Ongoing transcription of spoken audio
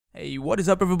Hey, what is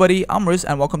up everybody? I'm Riz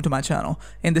and welcome to my channel.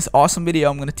 In this awesome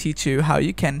video, I'm going to teach you how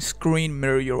you can screen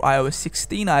mirror your iOS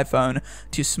 16 iPhone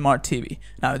to smart TV.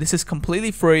 Now, this is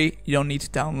completely free. You don't need to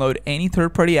download any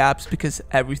third-party apps because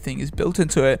everything is built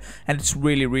into it and it's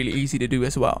really easy to do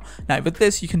as well. Now, with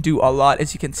this, you can do a lot.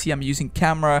 As you can see, I'm using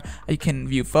camera. You can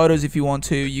view photos if you want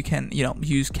to. You can,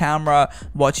 use camera,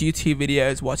 watch YouTube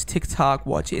videos, watch TikTok,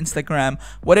 watch Instagram,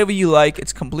 whatever you like.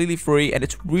 It's completely free and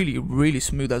it's really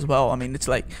smooth as well. I mean, it's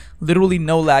like literally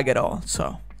no lag at all.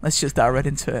 So let's just dive right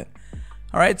into it.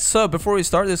 Alright, so before we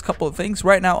start, there's a couple of things.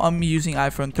 Right now I'm using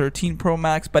iPhone 13 Pro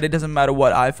Max, but it doesn't matter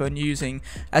what iPhone you're using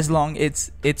as long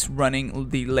as it's running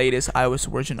the latest iOS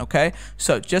version, okay?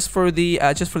 So just for the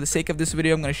sake of this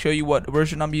video, I'm going to show you what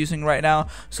version I'm using right now.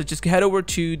 So just head over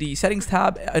to the settings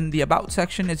tab in the about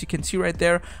section. As you can see right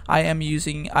there, I am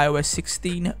using iOS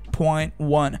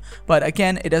 16.1. But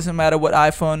again, it doesn't matter what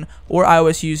iPhone or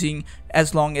iOS you're using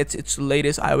as long as it's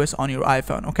latest iOS on your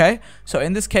iPhone, okay? So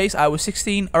in this case, iOS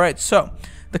 16. Alright, so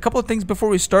the couple of things before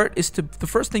we start is the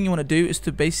first thing you want to do is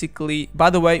to basically, by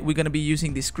the way, we're going to be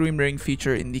using the screen mirroring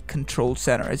feature in the control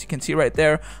center, as you can see right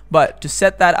there. But to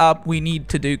set that up, we need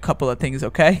to do a couple of things,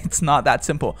 okay? It's not that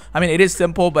simple. I mean, it is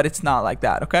simple, but it's not like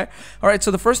that, okay? Alright,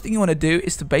 so the first thing you want to do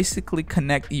is to basically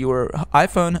connect your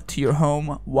iPhone to your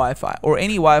home Wi-Fi or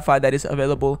any Wi-Fi that is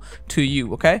available to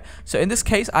you, okay? So in this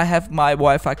case, I have my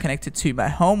Wi-Fi connected to my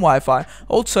home Wi-Fi.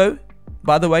 Also,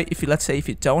 by the way, let's say if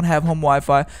you don't have home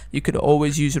Wi-Fi, you could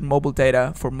always use your mobile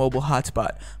data for mobile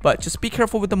hotspot. But just be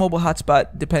careful with the mobile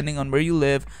hotspot. Depending on where you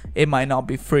live, it might not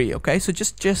be free, okay? So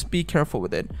just be careful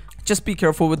with it. Just be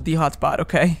careful with the hotspot,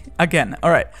 okay? Again,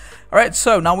 alright,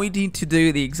 so now we need to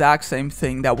do the exact same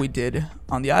thing that we did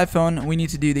on the iPhone. We need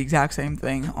to do the exact same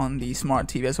thing on the smart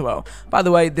TV as well. By the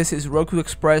way, this is Roku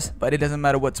Express, but it doesn't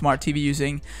matter what smart TV you're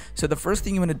using. So the first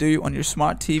thing you want to do on your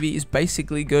smart TV is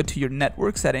basically go to your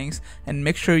network settings and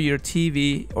make sure your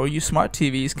TV or your smart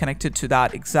TV is connected to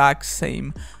that exact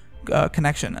same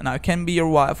connection. Now it can be your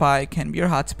Wi-Fi, it can be your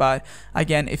hotspot.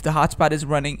 Again, if the hotspot is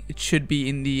running, it should be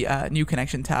in the new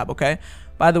connection tab, okay?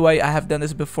 By the way, I have done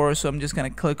this before, so I'm just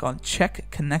gonna click on check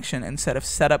connection instead of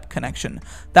setup connection.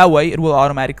 That way it will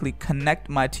automatically connect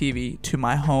my TV to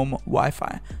my home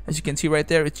Wi-Fi. As you can see right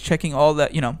there, it's checking all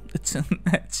that,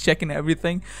 it's checking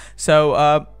everything.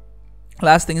 So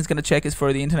last thing it's going to check is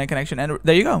for the internet connection, and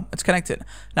there you go, it's connected.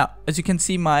 Now, as you can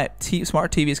see, my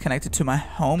smart TV is connected to my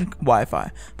home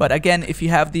Wi-Fi. But again, if you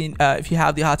have the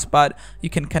hotspot, you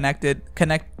can connect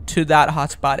to that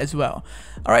hotspot as well.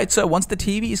 Alright, so once the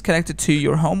TV is connected to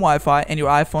your home Wi-Fi and your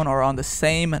iPhone are on the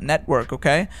same network,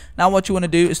 okay? Now what you want to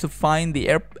do is to find the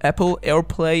Apple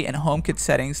AirPlay and HomeKit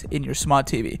settings in your smart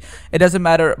TV. It doesn't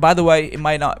matter, by the way, it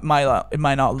might not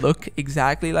look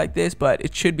exactly like this, but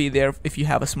it should be there if you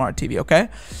have a smart TV, okay?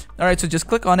 Alright, so just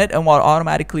click on it and will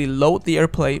automatically load the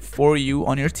AirPlay for you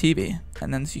on your TV.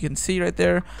 And then as you can see right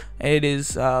there, it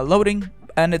is loading.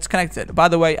 And it's connected. By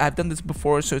the way, I've done this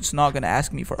before, so it's not going to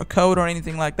ask me for a code or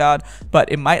anything like that, but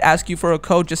it might ask you for a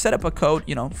code. Just set up a code,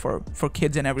 for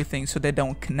kids and everything, so they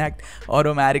don't connect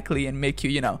automatically and make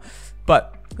you,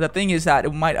 but the thing is that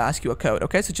it might ask you a code,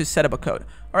 okay? So just set up a code.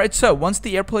 Alright, so once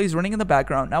the AirPlay is running in the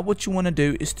background, now what you want to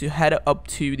do is to head up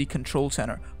to the control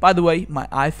center. By the way, my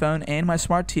iPhone and my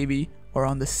smart TV are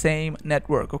on the same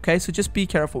network, okay? So just be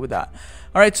careful with that.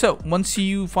 Alright, so once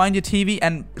you find your TV,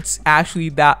 and it's actually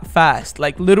that fast,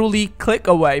 like literally click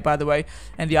away, by the way,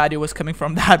 and the audio was coming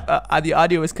from that the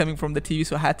audio was coming from the TV,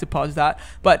 so I had to pause that,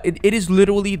 but it is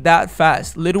literally that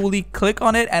fast. Literally click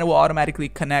on it and it will automatically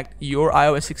connect your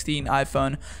iOS 16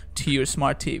 iPhone to your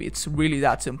smart TV. It's really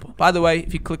that simple. By the way,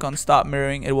 if you click on stop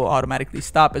mirroring, it will automatically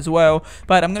stop as well.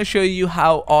 But I'm going to show you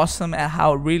how awesome and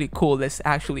how really cool this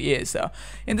actually is. So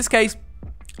in this case,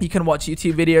 you can watch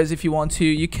YouTube videos if you want to.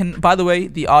 You can, by the way,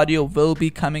 the audio will be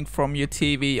coming from your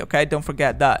TV, okay? Don't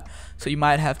forget that. So you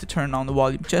might have to turn on the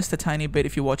volume just a tiny bit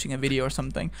if you're watching a video or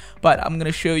something. But I'm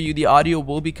gonna show you the audio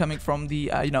will be coming from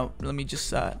the, let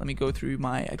me go through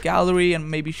my gallery and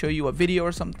maybe show you a video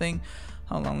or something.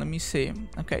 Hold on, let me see.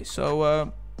 Okay,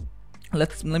 so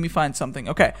let me find something.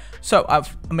 Okay, so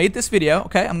I've made this video.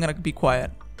 Okay, I'm gonna be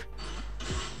quiet.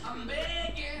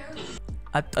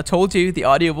 I told you the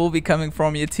audio will be coming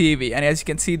from your TV, and as you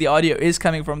can see, the audio is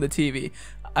coming from the TV.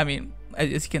 I mean,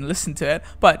 as you can listen to it,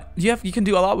 but you can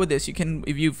do a lot with this. You can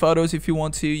view photos if you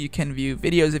want to, you can view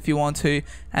videos if you want to,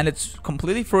 and it's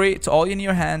completely free. It's all in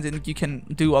your hands, and you can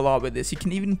do a lot with this. You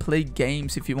can even play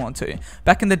games if you want to.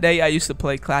 Back in the day, I used to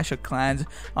play Clash of Clans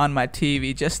on my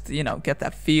TV, just get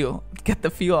the feel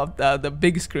of the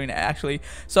big screen actually.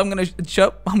 So I'm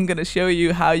gonna show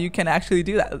you how you can actually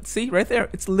do that. See right there,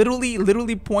 it's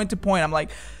literally point to point. I'm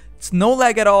like, It's no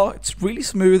lag at all. It's really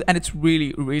smooth and it's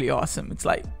really awesome. It's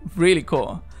like really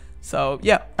cool. So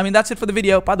yeah, I mean, that's it for the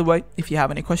video. By the way, if you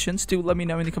have any questions, do let me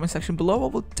know in the comment section below. I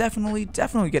will definitely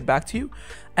get back to you.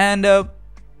 And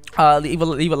leave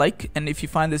a like, and if you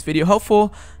find this video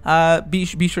helpful,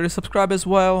 be sure to subscribe as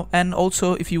well. And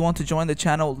also, if you want to join the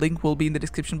channel, link will be in the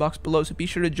description box below, so be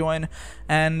sure to join.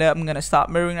 And I'm gonna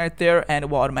stop mirroring right there, and it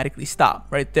will automatically stop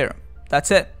right there. That's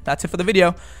it for the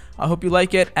video. I hope you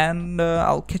like it, and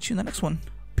I'll catch you in the next one.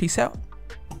 Peace out.